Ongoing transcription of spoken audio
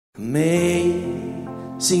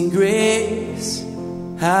Amazing grace,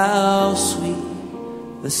 how sweet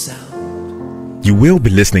the sound. You will be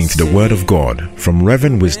listening to the Word of God from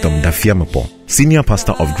Rev Wisdom Dafeamekpor, Senior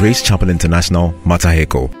Pastor of Grace Chapel International,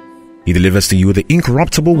 Mataheko. He delivers to you the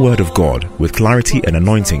incorruptible Word of God with clarity and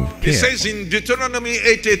anointing. It says in Deuteronomy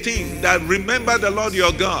 8:18 that remember the Lord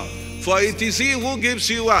your God, for it is He who gives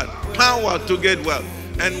you what? Power to get wealth.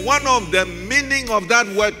 And one of the meaning of that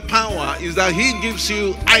word power is that He gives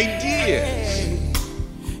you ideas.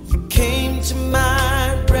 You came to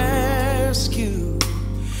my rescue.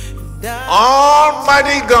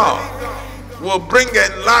 Almighty God will bring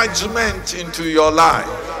enlargement into your life.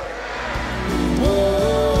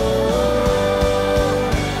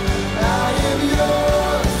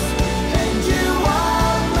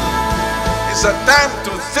 It's a time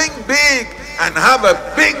to think big and have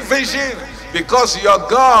a big vision, because your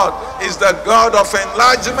God is the God of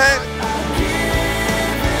enlargement.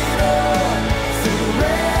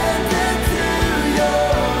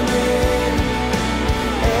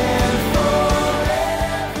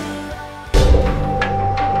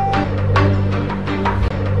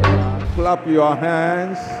 Clap your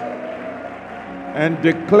hands and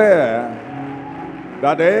declare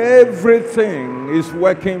that everything is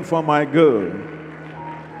working for my good.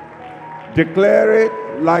 Declare it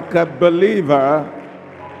like a believer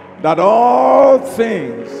that all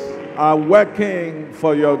things are working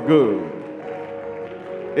for your good.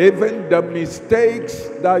 Even the mistakes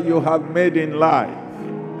that you have made in life,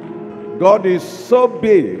 God is so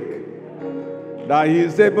big that He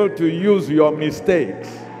is able to use your mistakes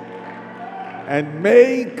and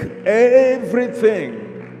make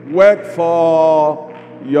everything work for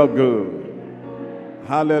your good.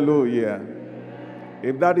 Hallelujah.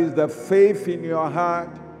 If that is the faith in your heart,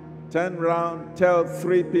 turn around, tell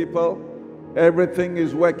 3 people, everything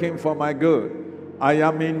is working for my good. I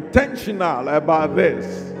am intentional about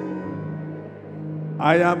this.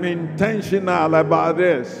 I am intentional about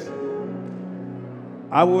this.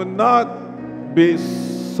 I will not be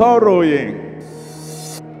sorrowing.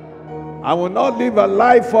 I will not live a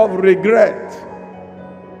life of regret.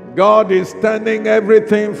 God is turning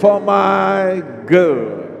everything for my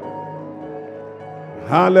good.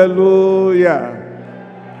 Hallelujah.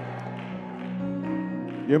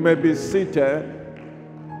 You may be seated.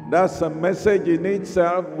 That's a message in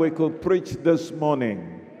itself we could preach this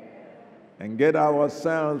morning and get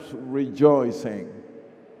ourselves rejoicing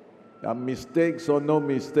that mistakes or no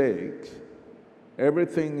mistakes,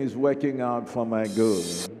 everything is working out for my good.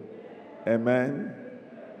 Amen.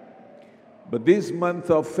 But this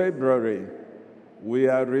month of February, we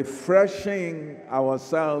are refreshing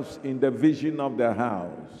ourselves in the vision of the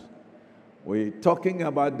house. We're talking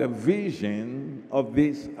about the vision of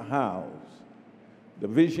this house. The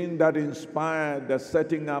vision that inspired the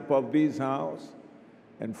setting up of this house.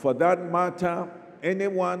 And for that matter,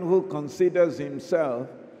 anyone who considers himself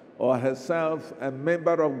or herself a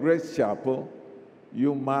member of Grace Chapel,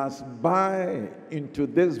 you must buy into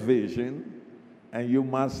this vision and you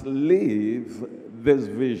must live this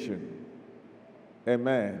vision.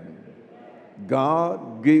 Amen.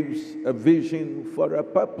 God gives a vision for a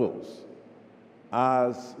purpose.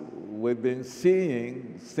 As we've been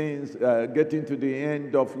seeing since getting to the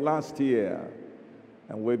end of last year.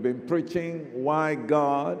 And we've been preaching why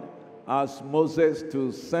God asked Moses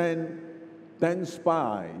to send 10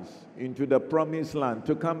 spies into the promised land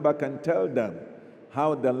to come back and tell them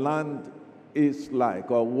how the land is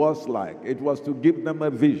like or was like. It was to give them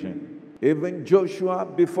a vision. Even Joshua,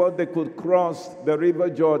 before they could cross the river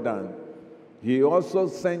Jordan, he also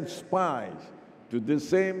sent spies to the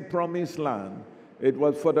same promised land. It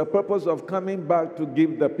was for the purpose of coming back to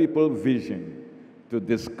give the people vision, to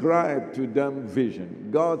describe to them vision.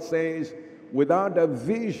 God says, without a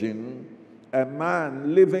vision, a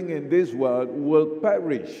man living in this world will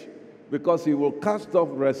perish because he will cast off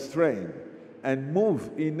restraint and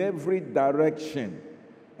move in every direction.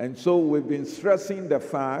 And so we've been stressing the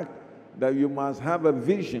fact that you must have a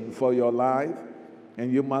vision for your life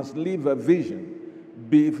and you must live a vision.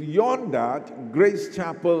 Beyond that, Grace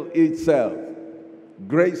Chapel itself,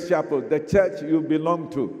 Grace Chapel, the church you belong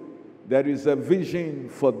to, there is a vision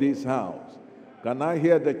for this house. Can I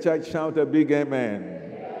hear the church shout a big amen?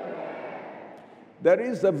 There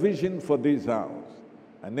is a vision for this house.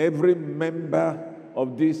 And every member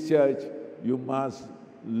of this church, you must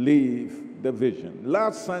live the vision.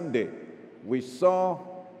 Last Sunday, we saw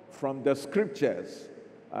from the scriptures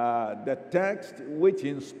the text which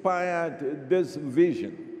inspired this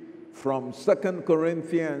vision from 2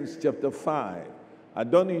 Corinthians chapter 5. I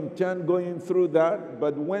don't intend going through that,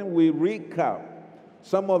 but when we recap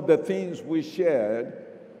some of the things we shared,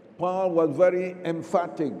 Paul was very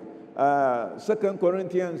emphatic. 2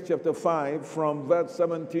 Corinthians chapter 5, from verse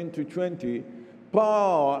 17 to 20,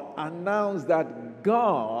 Paul announced that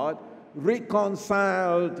God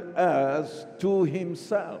reconciled us to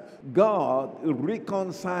himself. God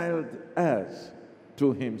reconciled us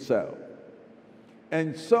to himself.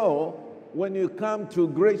 And so, when you come to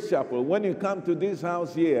Grace Chapel, when you come to this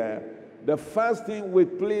house here, the first thing we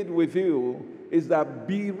plead with you is that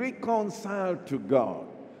be reconciled to God.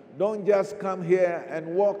 Don't just come here and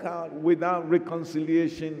walk out without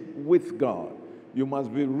reconciliation with God. You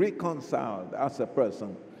must be reconciled as a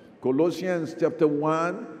person. Colossians chapter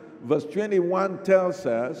 1, verse 21 tells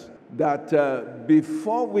us that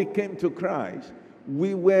before we came to Christ,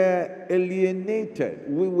 we were alienated.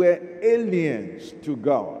 We were aliens to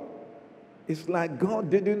God. It's like God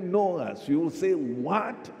didn't know us. You will say,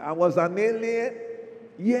 what? I was an alien?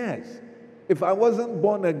 Yes. If I wasn't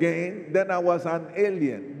born again, then I was an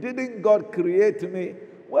alien. Didn't God create me?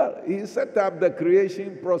 Well, he set up the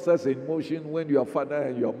creation process in motion when your father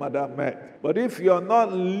and your mother met. But if you're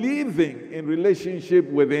not living in relationship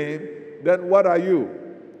with him, then what are you?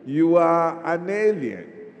 You are an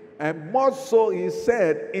alien. And more so, he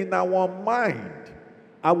said, in our mind,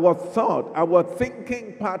 our thought, our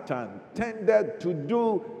thinking pattern tended to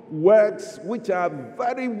do works which are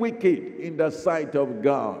very wicked in the sight of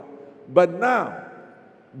God. But now,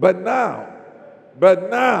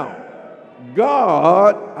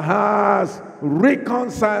 God has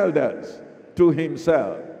reconciled us to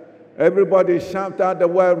himself. Everybody shout out the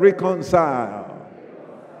word reconcile.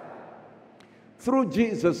 Through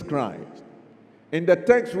Jesus Christ. In the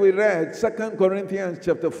text we read, 2 Corinthians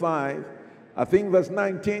chapter 5, I think verse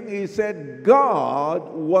 19, he said,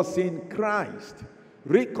 God was in Christ,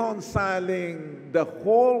 reconciling the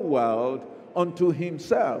whole world unto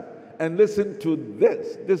himself. And listen to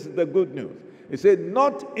this. This is the good news. He said,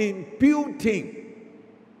 not imputing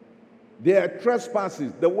their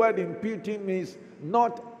trespasses. The word imputing means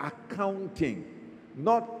not accounting,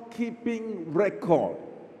 not keeping record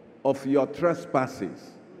of your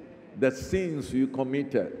trespasses, the sins you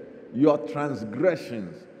committed, your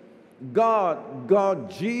transgressions. God got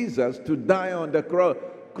Jesus to die on the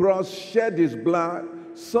cross, shed his blood,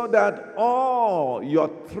 so that all your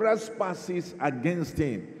trespasses against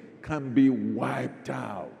him can be wiped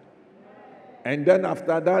out. And then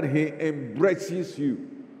after that, he embraces you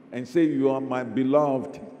and says, you are my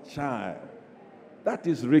beloved child. That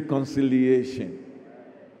is reconciliation.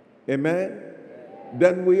 Amen?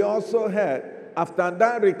 Then we also had, after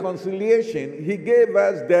that reconciliation, he gave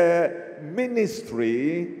us the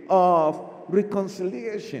ministry of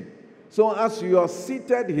reconciliation. So as you are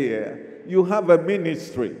seated here, you have a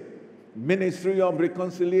ministry of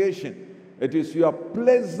reconciliation. It is your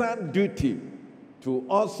pleasant duty to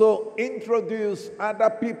also introduce other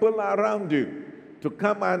people around you to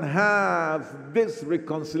come and have this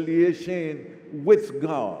reconciliation with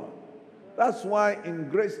God. That's why in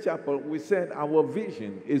Grace Chapel we said our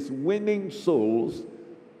vision is winning souls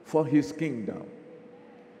for his kingdom.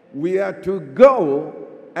 We are to go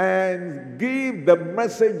and give the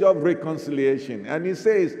message of reconciliation. And he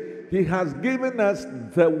says he has given us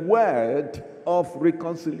the word of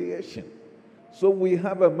reconciliation. So we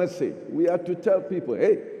have a message. We are to tell people,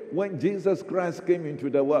 hey, when Jesus Christ came into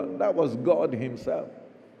the world, that was God himself,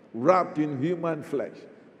 wrapped in human flesh.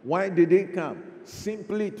 Why did he come?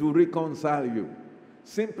 Simply to reconcile you,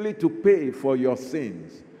 simply to pay for your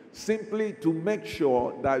sins, simply to make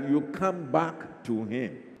sure that you come back to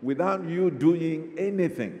him without you doing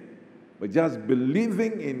anything, but just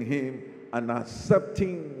believing in him and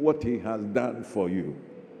accepting what he has done for you.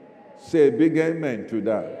 Say a big amen to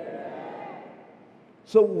that.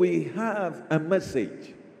 So we have a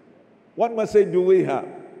message. What message do we have?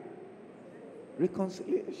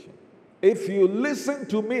 Reconciliation. If you listen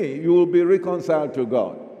to me, you will be reconciled to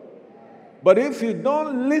God. But if you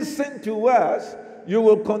don't listen to us, you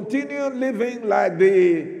will continue living like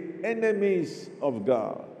the enemies of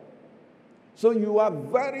God. So you are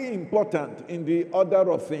very important in the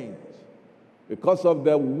order of things because of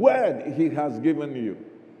the word he has given you.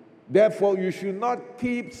 Therefore, you should not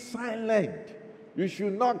keep silent. You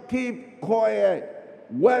should not keep quiet.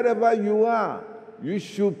 Wherever you are, you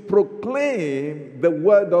should proclaim the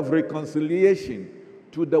word of reconciliation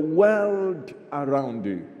to the world around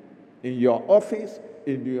you. In your office,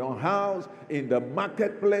 in your house, in the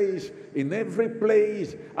marketplace, in every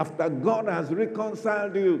place. After God has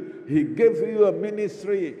reconciled you, he gave you a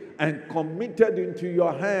ministry and committed into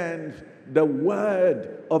your hands the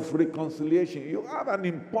word of reconciliation. You have an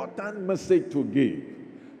important message to give.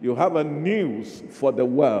 You have a news for the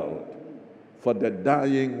world, for the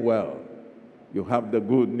dying world. You have the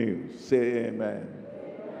good news. Say amen.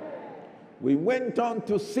 We went on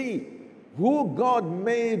to see who God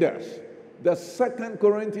made us. The 2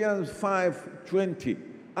 Corinthians 5:20.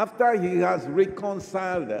 After he has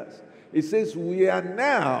reconciled us, it says we are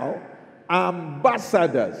now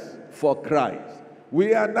ambassadors for Christ.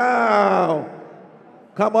 We are now,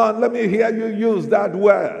 come on, let me hear you use that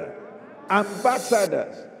word,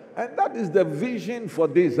 ambassadors. And that is the vision for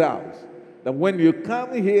this house. That when you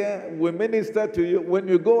come here, we minister to you. When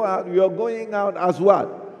you go out, you're going out as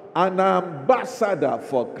what? An ambassador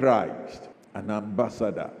for Christ. An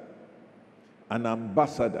ambassador. An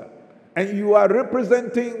ambassador. And you are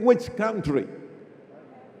representing which country?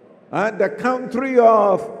 The country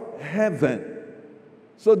of heaven.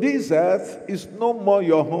 So this earth is no more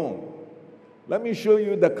your home. Let me show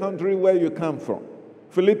you the country where you come from.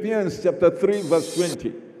 Philippians chapter 3 verse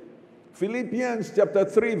 20. Philippians chapter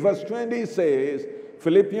 3 verse 20 says,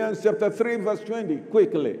 Philippians chapter 3 verse 20,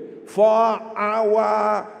 quickly. For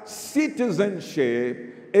our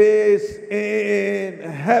citizenship is in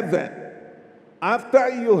heaven. After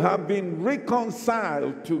you have been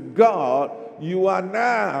reconciled to God, you are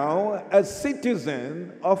now a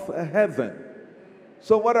citizen of heaven.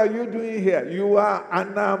 So what are you doing here? You are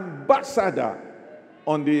an ambassador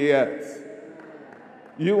on the earth.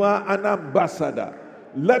 You are an ambassador,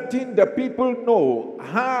 letting the people know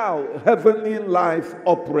how heavenly life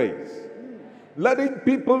operates. Letting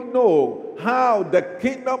people know how the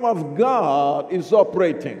kingdom of God is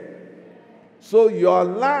operating. So your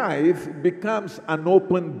life becomes an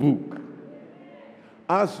open book.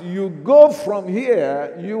 As you go from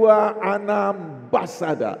here, you are an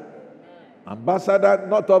ambassador. Ambassador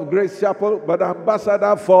not of Grace Chapel, but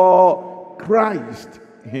ambassador for Christ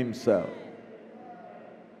himself.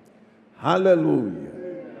 Hallelujah.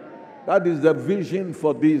 That is the vision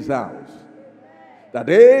for this house. That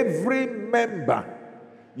every member,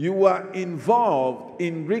 you are involved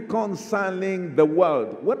in reconciling the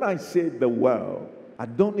world. When I say the world, I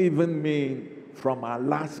don't even mean from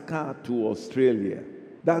Alaska to Australia.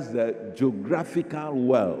 That's the geographical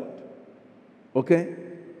world. Okay?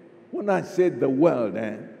 When I say the world,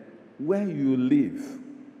 where you live,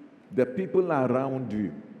 the people around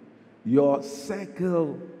you, your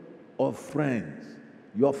circle of friends,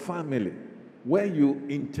 your family, where you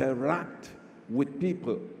interact with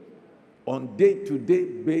people on day-to-day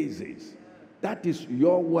basis, that is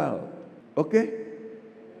your world. Okay?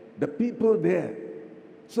 The people there.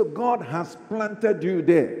 So God has planted you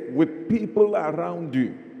there with people around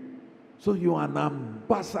you. So you are an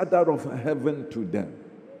ambassador of heaven to them.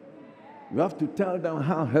 You have to tell them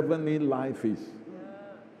how heavenly life is.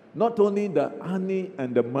 Not only the honey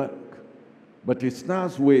and the milk, but it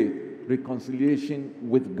starts with reconciliation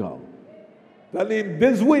with God. Tell him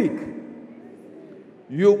this week,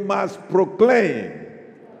 you must proclaim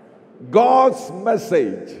God's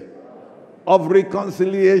message of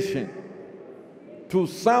reconciliation to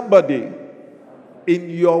somebody in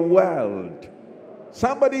your world.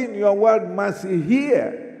 Somebody in your world must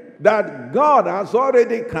hear that God has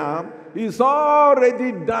already come. He's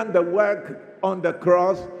already done the work on the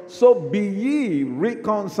cross. So be ye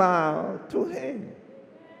reconciled to him.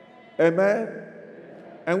 Amen.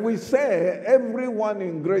 And we say, everyone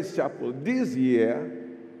in Grace Chapel this year,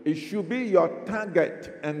 it should be your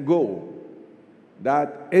target and goal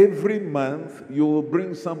that every month you will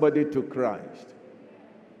bring somebody to Christ.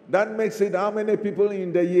 That makes it how many people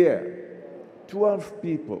in the year? 12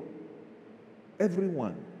 people.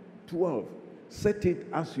 Everyone, 12. Set it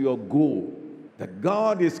as your goal. That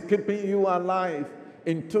God is keeping you alive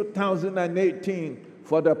in 2018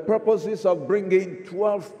 for the purposes of bringing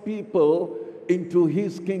 12 people into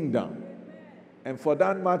his kingdom. And for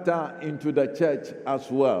that matter, into the church as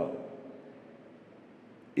well.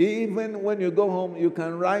 Even when you go home, you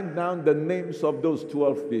can write down the names of those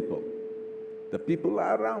 12 people. The people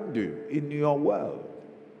around you in your world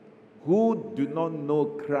who do not know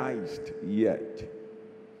Christ yet.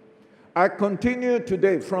 I continue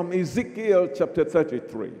today from Ezekiel chapter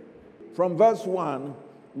 33. From verse 1,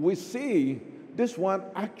 we see this one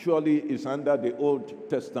actually is under the Old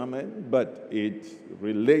Testament, but it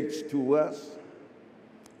relates to us.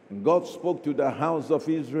 And God spoke to the house of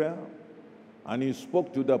Israel, and he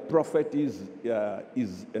spoke to the prophet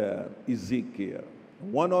Ezekiel.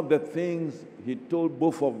 One of the things he told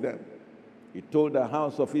both of them, he told the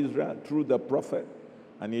house of Israel through the prophet,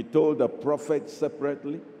 and he told the prophet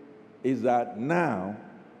separately, is that now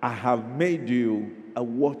I have made you a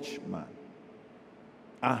watchman.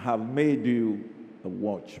 I have made you a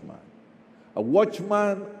watchman. A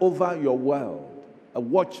watchman over your world. A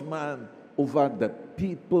watchman over the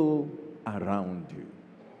people around you.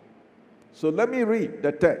 So let me read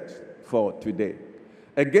the text for today.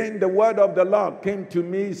 Again, the word of the Lord came to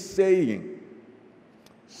me saying,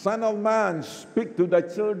 Son of man, speak to the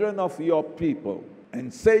children of your people,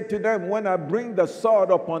 and say to them, when I bring the sword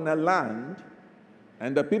upon a land,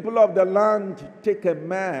 and the people of the land take a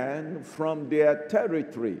man from their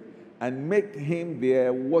territory and make him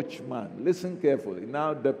their watchman. Listen carefully.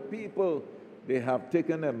 Now the people, they have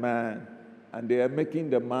taken a man and they are making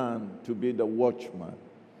the man to be the watchman.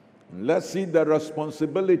 And let's see the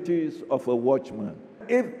responsibilities of a watchman.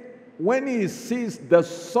 When he sees the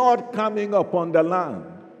sword coming upon the land,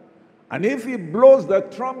 and if he blows the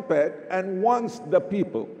trumpet and warns the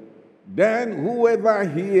people, then whoever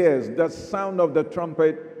hears the sound of the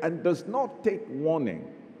trumpet and does not take warning,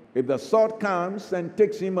 if the sword comes and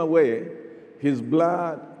takes him away, his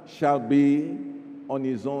blood shall be on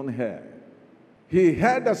his own head. He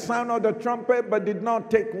heard the sound of the trumpet but did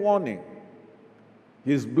not take warning.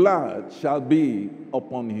 His blood shall be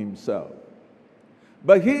upon himself.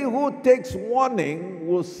 But he who takes warning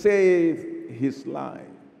will save his life.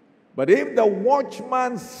 But if the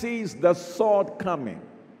watchman sees the sword coming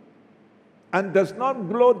and does not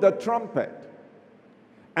blow the trumpet,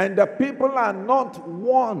 and the people are not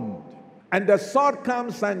warned, and the sword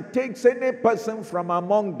comes and takes any person from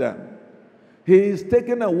among them, he is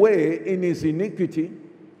taken away in his iniquity,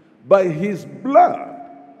 but his blood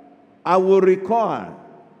I will require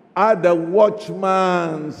at the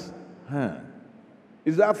watchman's hand.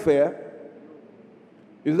 Is that fair?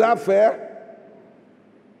 Is that fair?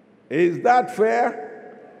 Is that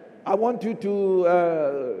fair? I want you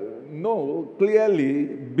to know clearly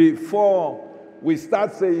before we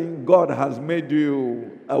start saying God has made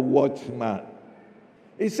you a watchman.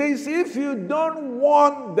 He says, if you don't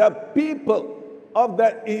warn the people of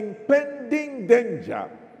the impending danger,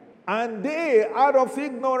 and they, out of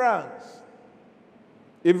ignorance,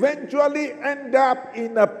 eventually end up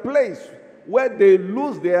in a place where they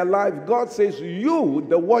lose their life, God says, you,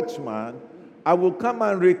 the watchman, I will come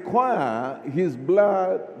and require his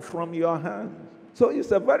blood from your hands. So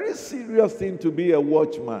it's a very serious thing to be a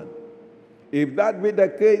watchman. If that be the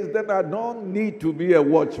case, then I don't need to be a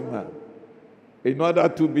watchman in order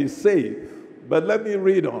to be safe. But let me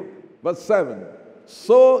read on. Verse 7.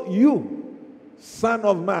 So you, son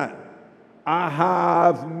of man, I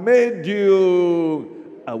have made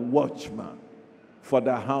you a watchman for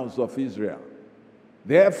the house of Israel.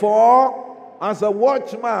 Therefore, as a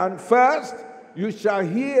watchman, first you shall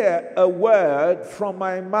hear a word from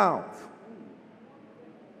my mouth.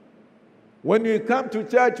 When you come to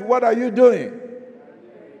church, what are you doing?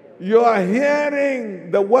 You are hearing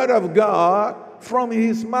the word of God from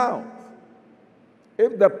his mouth.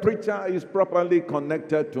 If the preacher is properly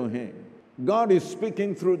connected to him, God is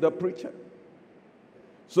speaking through the preacher.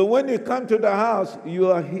 So when you come to the house, you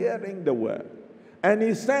are hearing the word. And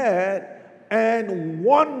he said, and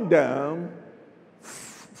warn them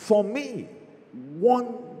for me.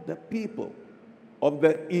 Warn the people of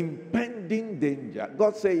the impending danger.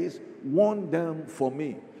 God says, warn them for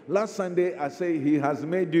me. Last Sunday, I say he has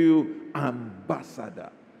made you ambassador.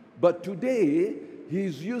 But today,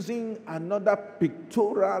 he's using another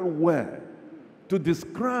pictorial word to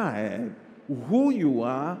describe who you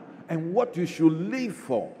are and what you should live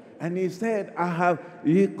for. And he said,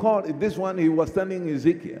 he called, this one he was telling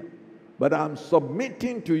Ezekiel, but I'm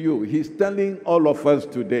submitting to you. He's telling all of us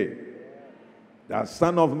today, that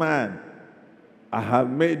son of man, I have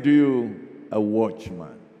made you a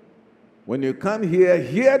watchman. When you come here,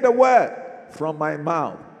 hear the word from my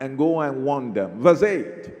mouth and go and warn them. Verse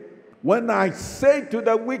 8, when I say to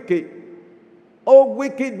the wicked, O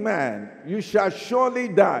wicked man, you shall surely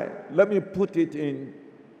die. Let me put it in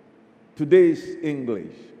today's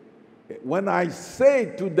English. When I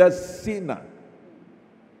say to the sinner,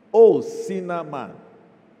 O sinner man,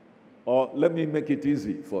 or let me make it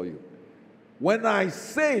easy for you. When I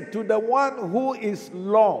say to the one who is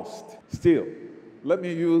lost, still, let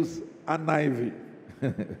me use an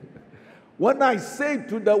IV. When I say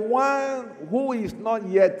to the one who is not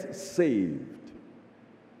yet saved,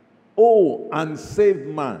 O unsaved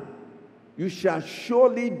man, you shall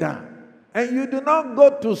surely die. And you do not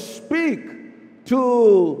go to speak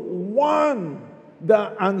to warn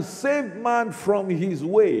the unsaved man from his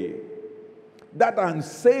way. That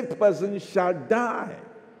unsaved person shall die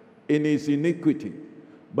in his iniquity,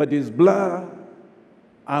 but his blood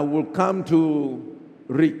I will come to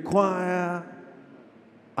require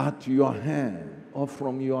at your hand or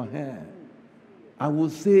from your hand. I will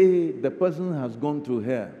say the person has gone to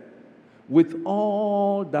hell. With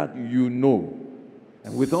all that you know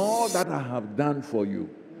and with all that I have done for you,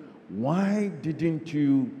 why didn't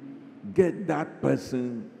you get that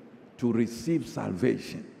person to receive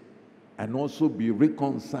salvation and also be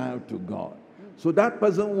reconciled to God. So that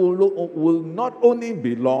person will not only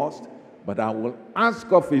be lost, but I will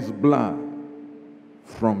ask of his blood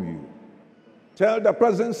from you. Tell the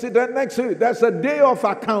person sitting next to you, there's a day of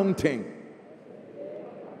accounting.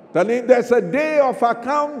 Tell him there's a day of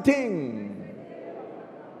accounting.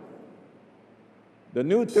 The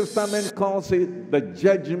New Testament calls it the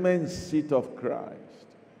judgment seat of Christ.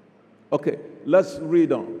 Okay, let's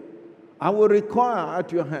read on. I will require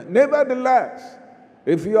at your hand. Nevertheless,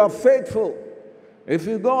 if you are faithful, if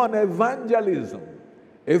you go on evangelism,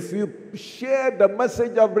 if you share the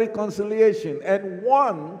message of reconciliation and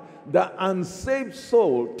warn the unsaved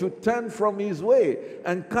soul to turn from his way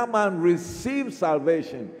and come and receive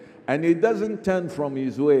salvation, and he doesn't turn from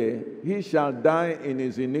his way, he shall die in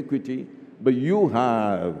his iniquity, but you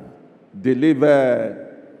have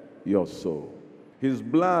delivered your soul. His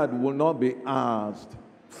blood will not be asked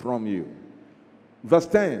from you. Verse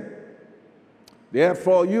 10,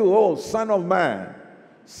 therefore you, O Son of Man,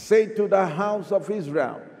 say to the house of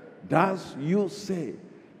Israel, thus you say,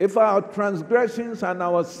 if our transgressions and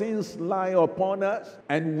our sins lie upon us,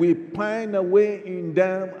 and we pine away in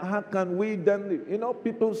them, how can we then live? You know,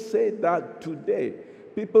 people say that today.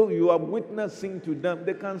 People, you are witnessing to them,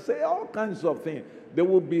 they can say all kinds of things. They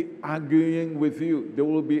will be arguing with you. They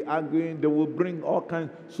will be arguing. They will bring all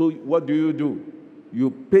kinds. So what do? You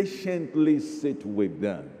patiently sit with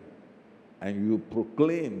them and you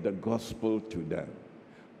proclaim the gospel to them.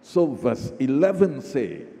 So verse 11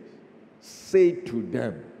 says, say to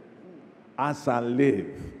them, as I live,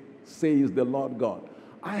 says the Lord God,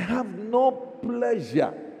 I have no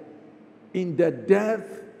pleasure in the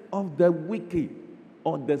death of the wicked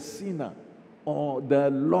or the sinner or the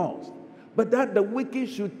lost, but that the wicked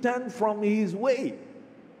should turn from his way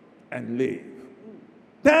and live.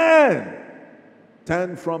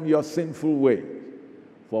 Turn from your sinful ways.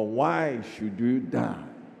 For why should you die,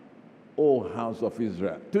 O house of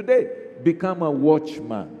Israel? Today, become a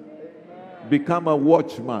watchman. Become a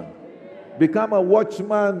watchman. Become a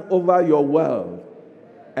watchman over your world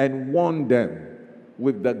and warn them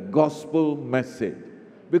with the gospel message.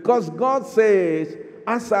 Because God says,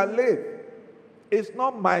 as I live, it's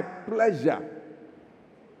not my pleasure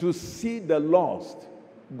to see the lost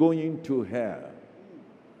going to hell.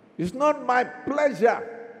 It's not my pleasure.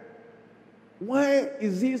 Why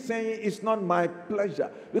is he saying it's not my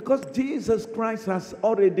pleasure? Because Jesus Christ has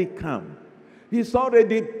already come. He's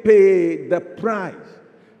already paid the price.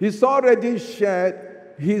 He's already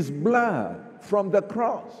shed his blood from the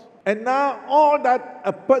cross. And now all that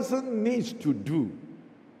a person needs to do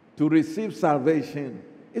to receive salvation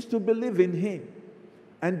is to believe in him.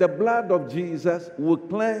 And the blood of Jesus will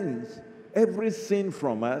cleanse every sin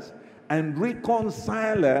from us and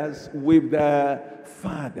reconcile us with the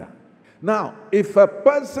Father. Now, if a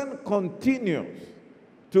person continues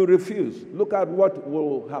to refuse, look at what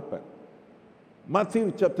will happen.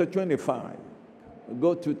 Matthew chapter 25.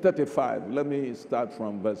 Go to 35. Let me start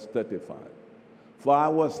from verse 35. For I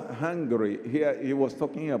was hungry. Here he was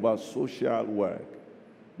talking about social work.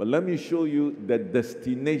 But let me show you the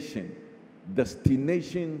destination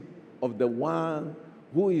of the one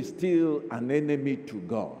who is still an enemy to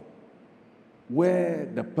God. Where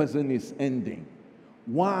the person is ending.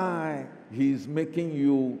 Why he is making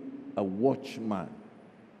you a watchman.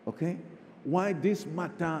 Okay? Why this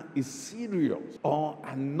matter is serious. Or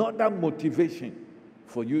another motivation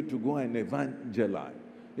for you to go and evangelize.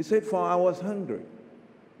 He said, for I was hungry.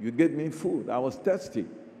 You gave me food. I was thirsty.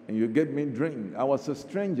 And you gave me drink. I was a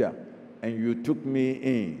stranger. And you took me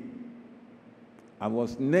in. I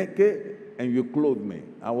was naked and you clothed me.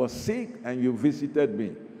 I was sick and you visited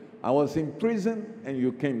me. I was in prison and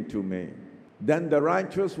you came to me. Then the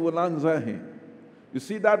righteous will answer him. You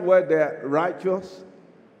see that word there, righteous?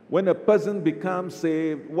 When a person becomes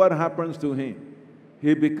saved, what happens to him?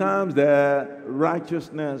 He becomes the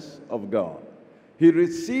righteousness of God. He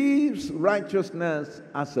receives righteousness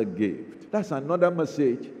as a gift. That's another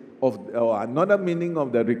message or another meaning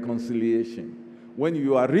of the reconciliation. When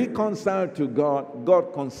you are reconciled to God,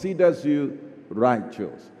 God considers you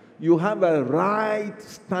righteous. You have a right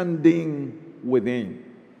standing with him.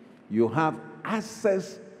 You have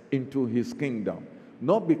access into his kingdom.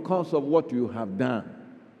 Not because of what you have done,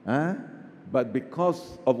 but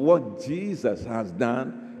because of what Jesus has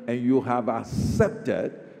done, and you have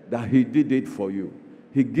accepted that he did it for you.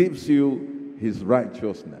 He gives you his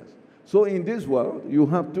righteousness. So in this world, you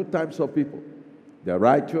have two types of people. The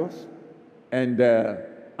righteous and the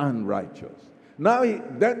unrighteous. Now,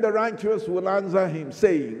 then the righteous will answer him,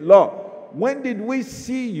 saying, Lord, when did we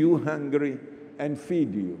see you hungry and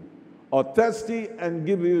feed you? or thirsty and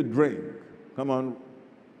give you drink? Come on.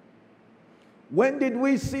 When did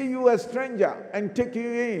we see you a stranger and take you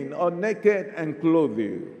in, or naked and clothe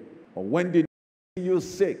you? Or when did we see you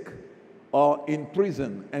sick or in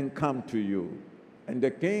prison and come to you? And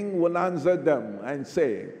the king will answer them and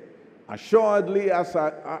say, assuredly, as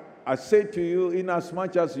I say to you,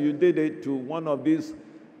 inasmuch as you did it to one of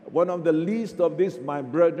the least of these my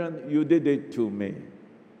brethren, you did it to me.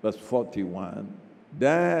 Verse 41.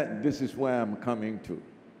 This is where I'm coming to.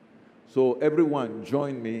 So everyone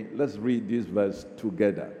join me. Let's read this verse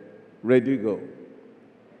together. Ready, go.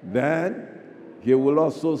 Then he will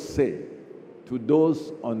also say to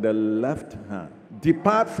those on the left hand,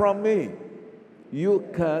 depart from me, you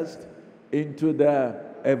cursed, into the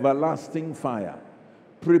everlasting fire,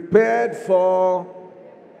 prepared for...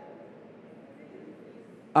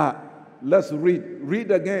 let's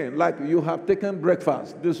read again, like you have taken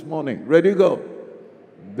breakfast this morning. Ready, go.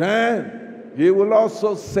 Then he will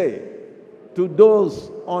also say to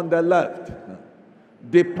those on the left,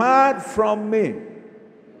 depart from me.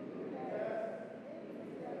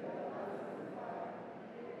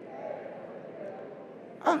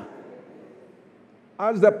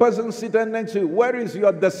 Ask the person sitting next to you, where is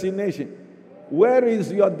your destination? Where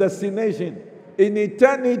is your destination? In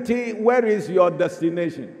eternity, where is your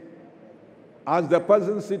destination? Ask the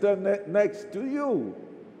person sitting next to you.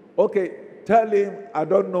 Okay, tell him, I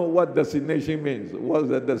don't know what destination means. What's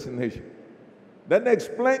the destination? Then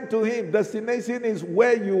explain to him, destination is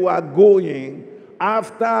where you are going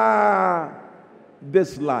after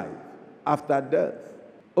this life, after death.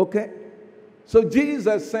 Okay? So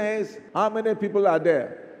Jesus says, how many people are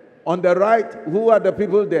there? On the right, who are the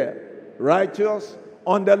people there? Righteous.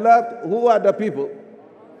 On the left, who are the people?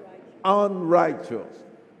 Unrighteous.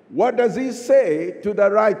 What does he say to the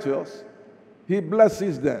righteous? He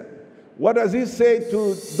blesses them. What does he say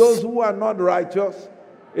to those who are not righteous?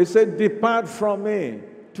 He said, depart from me.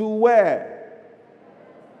 To where?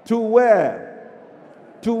 To where?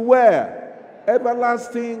 To where?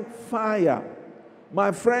 Everlasting fire.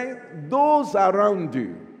 My friend, those around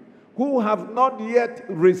you who have not yet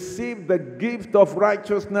received the gift of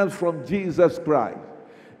righteousness from Jesus Christ,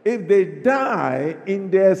 if they die in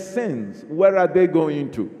their sins, where are they going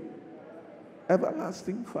to?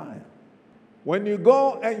 Everlasting fire. When you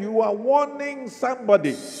go and you are warning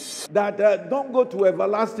somebody that don't go to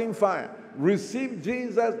everlasting fire, receive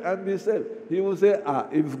Jesus and be saved, he will say,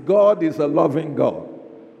 if God is a loving God,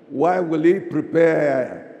 why will he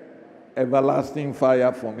prepare everlasting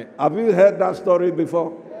fire for me? Have you heard that story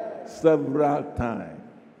before? Several times.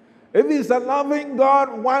 If he's a loving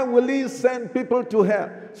God, why will he send people to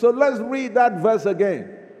hell? So let's read that verse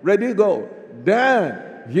again. Ready, go.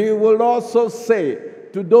 Then he will also say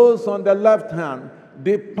to those on the left hand,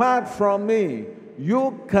 depart from me,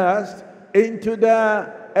 you cursed, into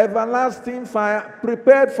the everlasting fire,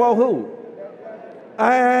 prepared for who?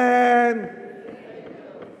 And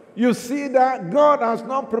you see that God has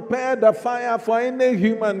not prepared the fire for any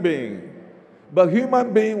human being. But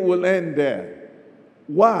human being will end there.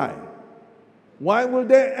 Why? Why will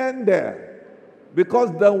they end there?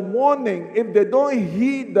 Because the warning, if they don't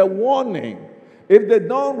heed the warning, if they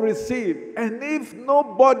don't receive, and if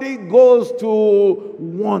nobody goes to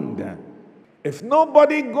warn them, if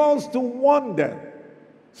nobody goes to warn them,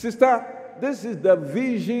 sister, this is the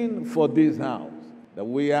vision for this house, that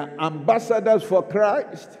we are ambassadors for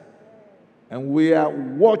Christ, and we are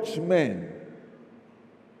watchmen.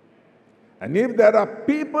 And if there are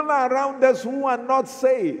people around us who are not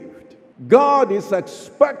saved, God is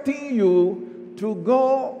expecting you to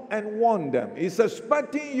go and warn them. He's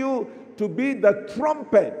expecting you to be the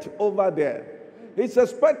trumpet over there. He's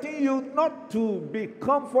expecting you not to be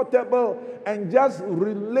comfortable and just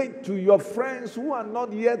relate to your friends who are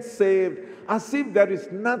not yet saved as if there is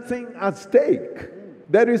nothing at stake.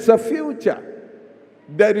 There is a future.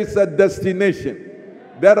 There is a destination.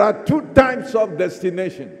 There are two types of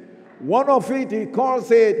destination. One of it, he calls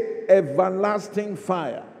it everlasting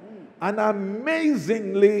fire. And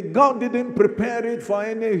amazingly, God didn't prepare it for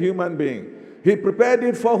any human being. He prepared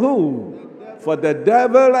it for who? For the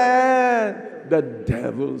devil and the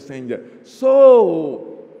devil's angel.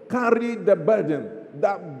 So, carry the burden.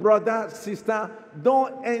 That brother, sister,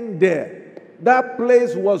 don't end there. That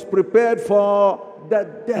place was prepared for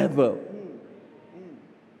the devil.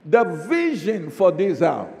 The vision for this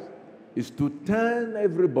house is to turn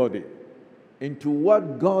everybody into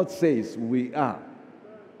what God says we are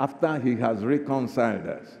after he has reconciled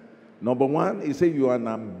us. Number one, he said you are an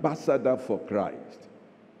ambassador for Christ.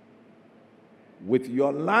 With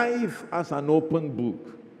your life as an open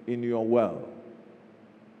book in your world.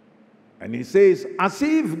 And he says, as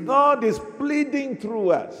if God is pleading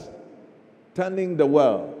through us, telling the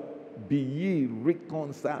world, be ye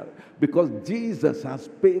reconciled, because Jesus has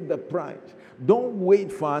paid the price. Don't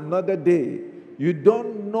wait for another day. You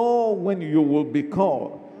don't know when you will be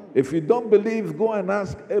called. If you don't believe, go and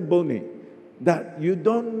ask Ebony that you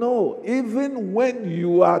don't know, even when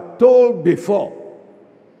you are told before.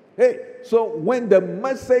 Hey, so when the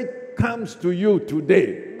message comes to you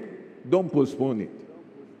today, don't postpone it.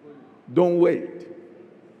 Don't wait.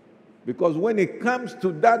 Because when it comes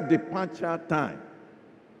to that departure time,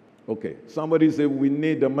 okay, somebody say we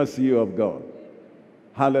need the mercy of God.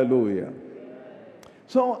 Hallelujah.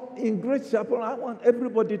 So in Grace Chapel, I want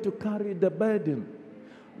everybody to carry the burden.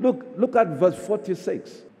 Look at verse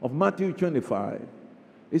 46 of Matthew 25.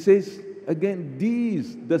 It says, again,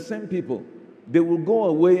 these, the same people, they will go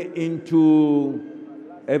away into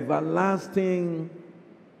everlasting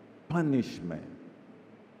punishment,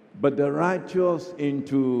 but the righteous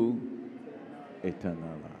into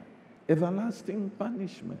eternal life. Everlasting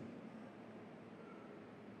punishment.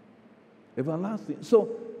 Everlasting. So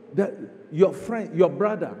that your friend, your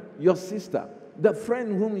brother, your sister, the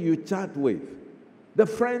friend whom you chat with, the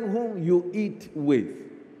friend whom you eat with,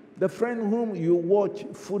 the friend whom you watch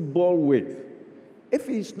football with, if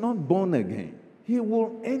he's not born again, he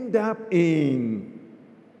will end up in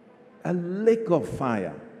a lake of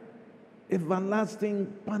fire, everlasting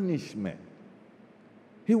punishment.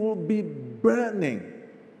 He will be burning.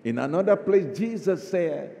 In another place, Jesus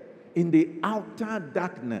said, in the outer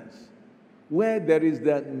darkness, where there is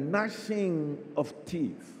the gnashing of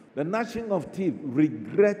teeth. The gnashing of teeth,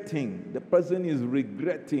 regretting. The person is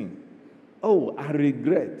regretting. Oh, I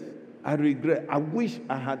regret. I wish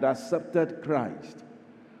I had accepted Christ.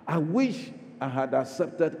 I wish I had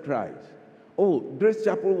accepted Christ. Oh, Grace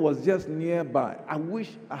Chapel was just nearby. I wish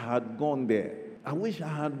I had gone there. I wish I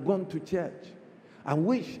had gone to church. I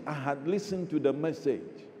wish I had listened to the message.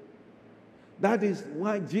 That is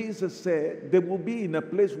why Jesus said they will be in a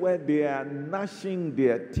place where they are gnashing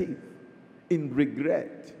their teeth in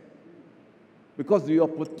regret, because the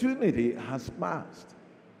opportunity has passed.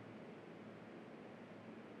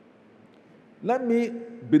 Let me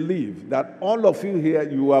believe that all of you here,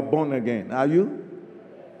 you are born again. Are you?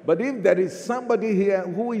 But if there is somebody here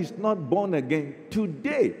who is not born again,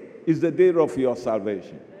 today is the day of your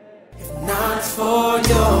salvation. If not for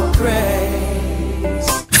your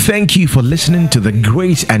grace. Thank you for listening to the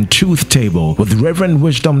Grace and Truth Table with Rev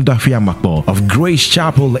Wisdom Dafeamekpor of Grace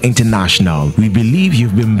Chapel International. We believe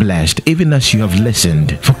you've been blessed even as you have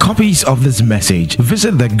listened. For copies of this message,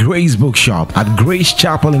 visit the Grace Bookshop at Grace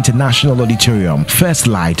Chapel International Auditorium, First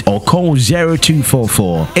Light, or call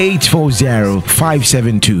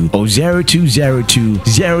 0244-840-572 or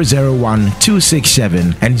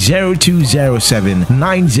 0202-001-267 and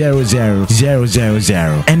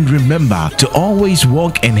 0207-900-000. And remember to always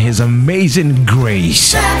walk in His amazing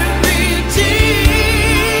grace.